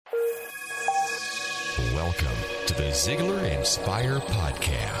Welcome to the Ziglar Inspire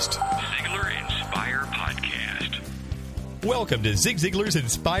Podcast. Ziglar Inspire Podcast. Welcome to Zig Ziglar's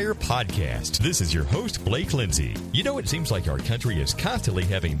Inspire Podcast. This is your host, Blake Lindsay. You know, it seems like our country is constantly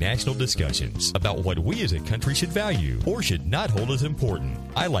having national discussions about what we as a country should value or should not hold as important.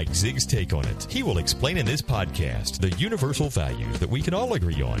 I like Zig's take on it. He will explain in this podcast the universal values that we can all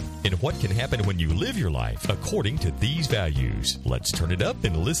agree on and what can happen when you live your life according to these values. Let's turn it up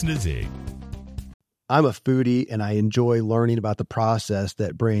and listen to Zig. I'm a foodie and I enjoy learning about the process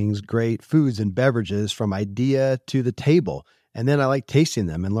that brings great foods and beverages from idea to the table. And then I like tasting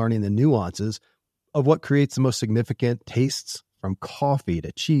them and learning the nuances of what creates the most significant tastes, from coffee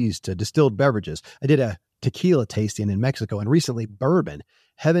to cheese to distilled beverages. I did a tequila tasting in Mexico and recently bourbon.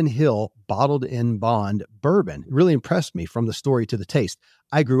 Heaven Hill Bottled in Bond bourbon really impressed me from the story to the taste.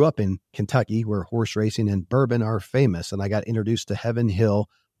 I grew up in Kentucky where horse racing and bourbon are famous, and I got introduced to Heaven Hill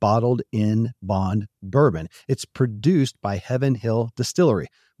Bottled in Bond bourbon. It's produced by Heaven Hill Distillery,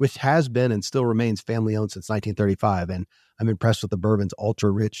 which has been and still remains family-owned since 1935. And I'm impressed with the bourbon's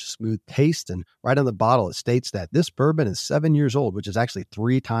ultra-rich, smooth taste. And right on the bottle, it states that this bourbon is 7 years old, which is actually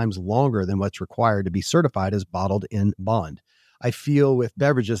 3 times longer than what's required to be certified as Bottled in Bond. I feel with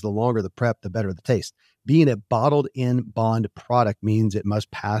beverages, the longer the prep, the better the taste. Being a bottled in bond product means it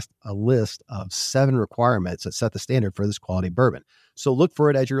must pass a list of 7 requirements that set the standard for this quality bourbon. So look for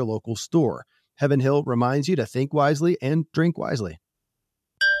it at your local store. Heaven Hill reminds you to think wisely and drink wisely.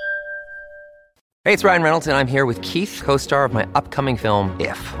 Hey, it's Ryan Reynolds, and I'm here with Keith, co-star of my upcoming film,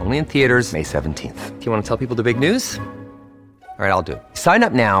 If, only in theaters May 17th. Do you want to tell people the big news? All right, I'll do it. Sign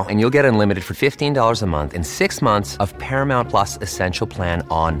up now and you'll get unlimited for $15 a month and 6 months of Paramount Plus Essential Plan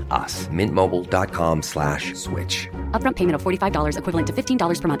on us. MintMobile.com/switch. Upfront payment of $45 equivalent to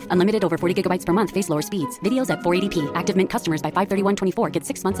 $15 per month. Unlimited over 40 gigabytes per month. Face lower speeds. Videos at 480p. Active Mint customers by 531.24 get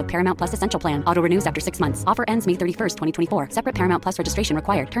 6 months of Paramount Plus Essential Plan. Auto renews after 6 months. Offer ends May 31st, 2024. Separate Paramount Plus registration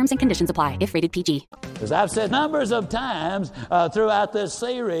required. Terms and conditions apply if rated PG. As I've said numbers of times throughout this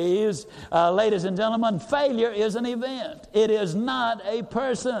series, ladies and gentlemen, failure is an event. It is not a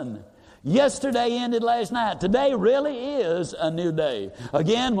person. Yesterday ended last night. Today really is a new day.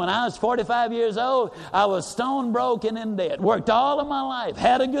 Again, when I was 45 years old, I was stone broken in debt. Worked all of my life.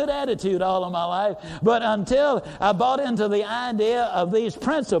 Had a good attitude all of my life. But until I bought into the idea of these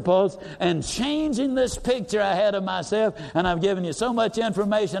principles and changing this picture I had of myself, and I've given you so much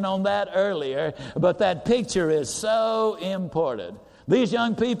information on that earlier, but that picture is so important. These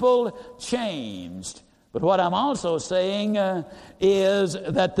young people changed. But what I'm also saying is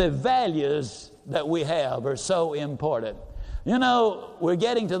that the values that we have are so important. You know, we're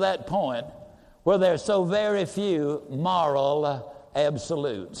getting to that point where there's so very few moral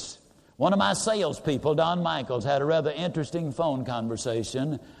absolutes. One of my salespeople, Don Michaels, had a rather interesting phone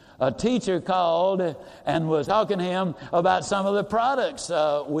conversation. A teacher called and was talking to him about some of the products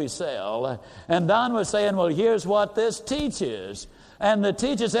we sell. And Don was saying, well, here's what this teaches. And the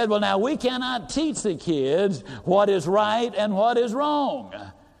teacher said, well, now we cannot teach the kids what is right and what is wrong.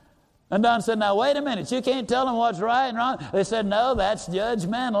 And Don said, now wait a minute, you can't tell them what's right and wrong. They said, no, that's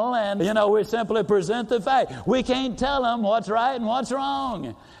judgmental, and, we simply present the fact. We can't tell them what's right and what's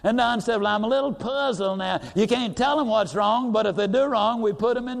wrong. And Don said, well, I'm a little puzzled now. You can't tell them what's wrong, but if they do wrong, we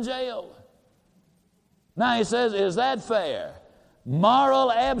put them in jail. Now he says, is that fair?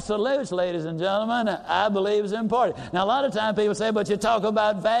 Moral absolutes, ladies and gentlemen, I believe is important. Now, a lot of times people say, but you talk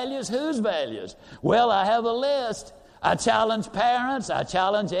about values. Whose values? Well, I have a list. I challenge parents. I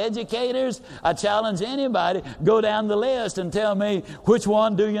challenge educators. I challenge anybody. Go down the list and tell me, which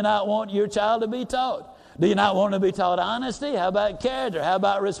one do you not want your child to be taught? Do you not want to be taught honesty? How about character? How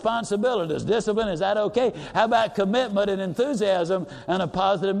about responsibilities? Discipline, is that okay? How about commitment and enthusiasm and a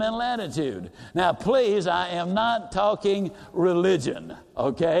positive mental attitude? Now, please, I am not talking religion,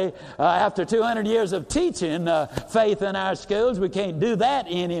 okay? After 200 years of teaching faith in our schools, we can't do that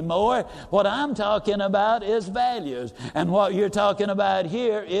anymore. What I'm talking about is values. And what you're talking about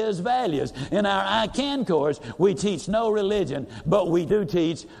here is values. In our I Can course, we teach no religion, but we do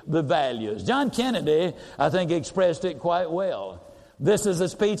teach the values. John Kennedy, I think, expressed it quite well. This is a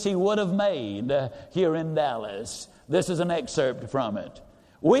speech he would have made here in Dallas. This is an excerpt from it.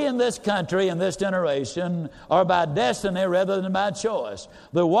 We in this country, in this generation, are by destiny rather than by choice,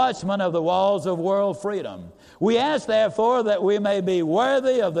 the watchmen of the walls of world freedom. We ask, therefore, that we may be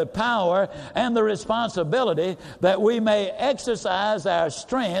worthy of the power and the responsibility, that we may exercise our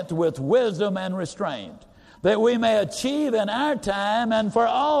strength with wisdom and restraint, that we may achieve in our time and for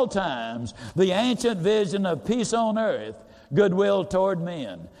all times the ancient vision of peace on earth, goodwill toward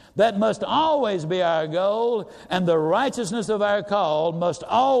men, That must always be our goal, and the righteousness of our call must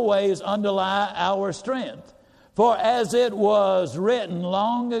always underlie our strength. For as it was written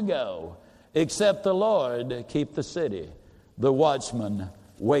long ago, except the Lord keep the city, the watchman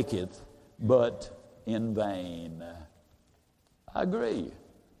waketh but in vain. I agree.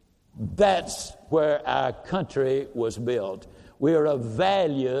 That's where our country was built. We are a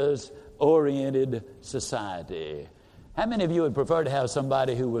values-oriented society. How many of you would prefer to have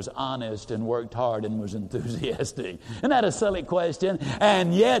somebody who was honest and worked hard and was enthusiastic? Isn't that a silly question?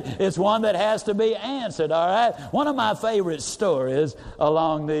 And yet, it's one that has to be answered, all right? One of my favorite stories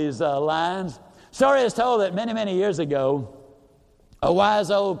along these lines. Story is told that many, many years ago, a wise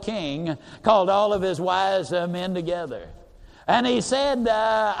old king called all of his wise men together. And he said,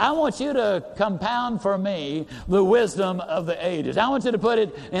 I want you to compound for me the wisdom of the ages. I want you to put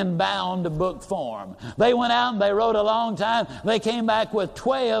it in bound book form. They went out and they wrote a long time. They came back with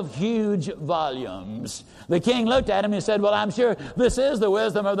 12 huge volumes. The king looked at him and said, well, I'm sure this is the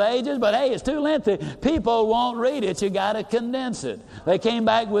wisdom of the ages, but hey, it's too lengthy. People won't read it. You got to condense it. They came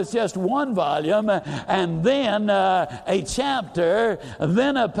back with just one volume, and then a chapter,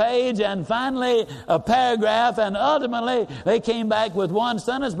 then a page, and finally a paragraph, and ultimately they came back with one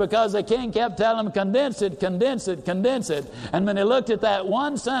sentence because the king kept telling them, condense it, condense it, condense it. And when they looked at that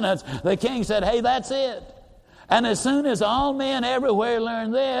one sentence, the king said, hey, that's it. And as soon as all men everywhere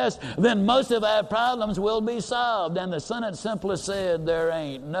learn this, then most of our problems will be solved. And the sentence simply said, there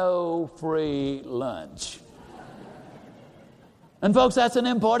ain't no free lunch. And folks, that's an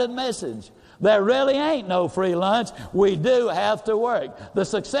important message. There really ain't no free lunch. We do have to work. The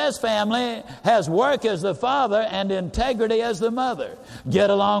Success family has work as the father and integrity as the mother. Get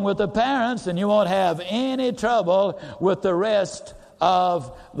along with the parents and you won't have any trouble with the rest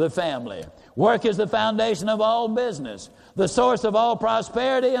of the family. Work is the foundation of all business, the source of all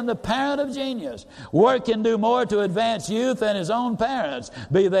prosperity, and the parent of genius. Work can do more to advance youth than his own parents,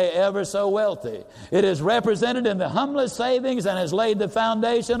 be they ever so wealthy. It is represented in the humblest savings and has laid the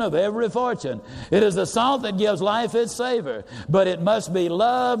foundation of every fortune. It is the salt that gives life its savor, but it must be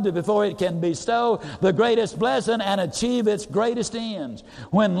loved before it can bestow the greatest blessing and achieve its greatest ends.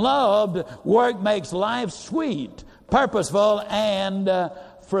 When loved, work makes life sweet, purposeful, and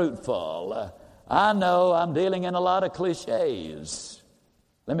fruitful. I know I'm dealing in a lot of cliches.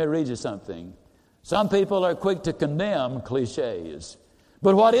 Let me read you something. Some people are quick to condemn cliches.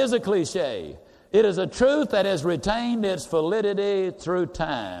 But what is a cliche? It is a truth that has retained its validity through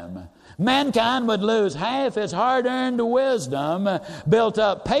time. Mankind would lose half its hard-earned wisdom built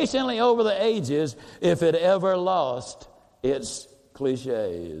up patiently over the ages if it ever lost its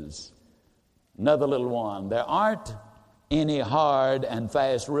cliches. Another little one. There aren't any hard and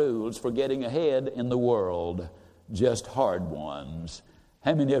fast rules for getting ahead in the world, just hard ones.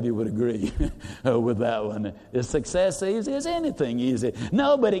 How many of you would agree with that one? Is success easy? Is anything easy?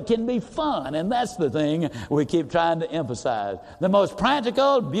 No, but it can be fun, and that's the thing we keep trying to emphasize. The most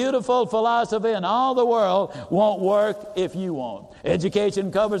practical, beautiful philosophy in all the world won't work if you won't.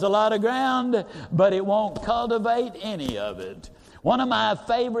 Education covers a lot of ground, but it won't cultivate any of it. One of my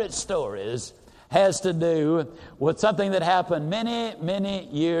favorite stories has to do with something that happened many, many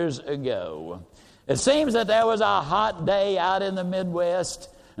years ago. It seems that there was a hot day out in the Midwest,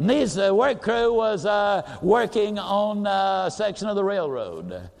 and this work crew was working on a section of the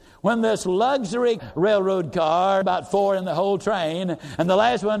railroad when this luxury railroad car, about 4 in the whole train, and the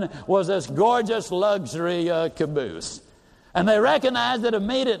last one was this gorgeous luxury caboose. And they recognized it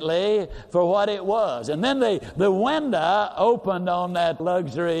immediately for what it was. And then the window opened on that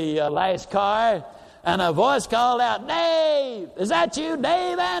luxury last car, and a voice called out, Dave, is that you?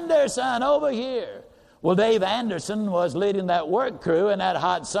 Dave Anderson, over here. Well, Dave Anderson was leading that work crew in that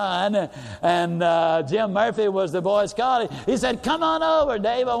hot sun, and Jim Murphy was the voice calling. He said, come on over,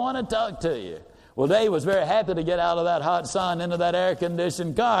 Dave, I want to talk to you. Well, Dave was very happy to get out of that hot sun into that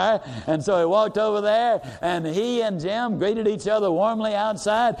air-conditioned car, and so he walked over there, and he and Jim greeted each other warmly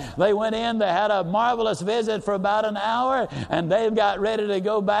outside. They went in, they had a marvelous visit for about an hour, and Dave got ready to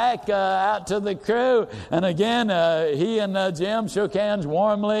go back out to the crew, and again, he and Jim shook hands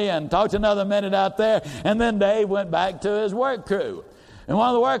warmly and talked another minute out there, and then Dave went back to his work crew. And one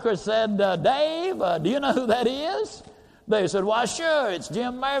of the workers said, Dave, do you know who that is? They said, why, sure, it's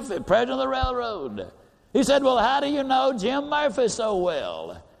Jim Murphy, president of the railroad. He said, well, how do you know Jim Murphy so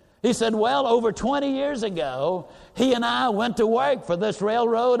well? He said, well, over 20 years ago, he and I went to work for this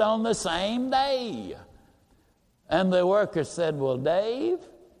railroad on the same day. And the worker said, well, Dave,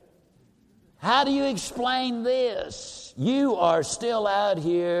 how do you explain this? You are still out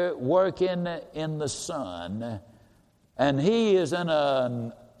here working in the sun, and he is in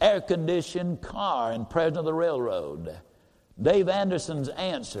an air-conditioned car and president of the railroad. Dave Anderson's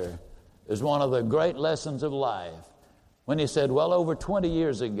answer is one of the great lessons of life when he said, well, over 20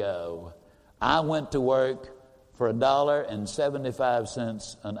 years ago, I went to work for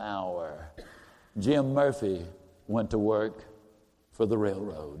 $1.75 an hour. Jim Murphy went to work for the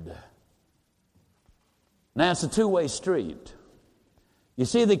railroad. Now, it's a two-way street. You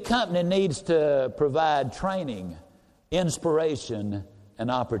see, the company needs to provide training, inspiration,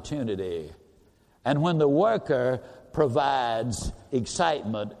 and opportunity. And when the worker provides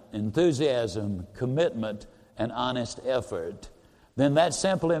excitement, enthusiasm, commitment, and honest effort, then that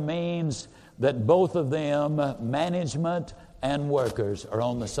simply means that both of them, management and workers, are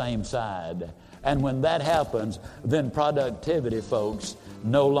on the same side. And when that happens, then productivity, folks,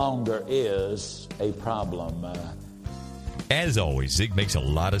 no longer is a problem. As always, Zig makes a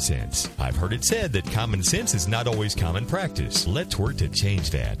lot of sense. I've heard it said that common sense is not always common practice. Let's work to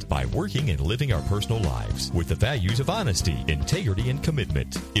change that by working and living our personal lives with the values of honesty, integrity, and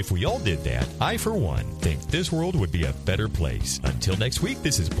commitment. If we all did that, I, for one, think this world would be a better place. Until next week,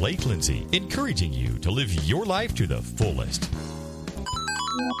 this is Blake Lindsay, encouraging you to live your life to the fullest.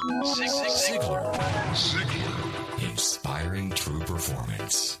 Ziglar. Inspire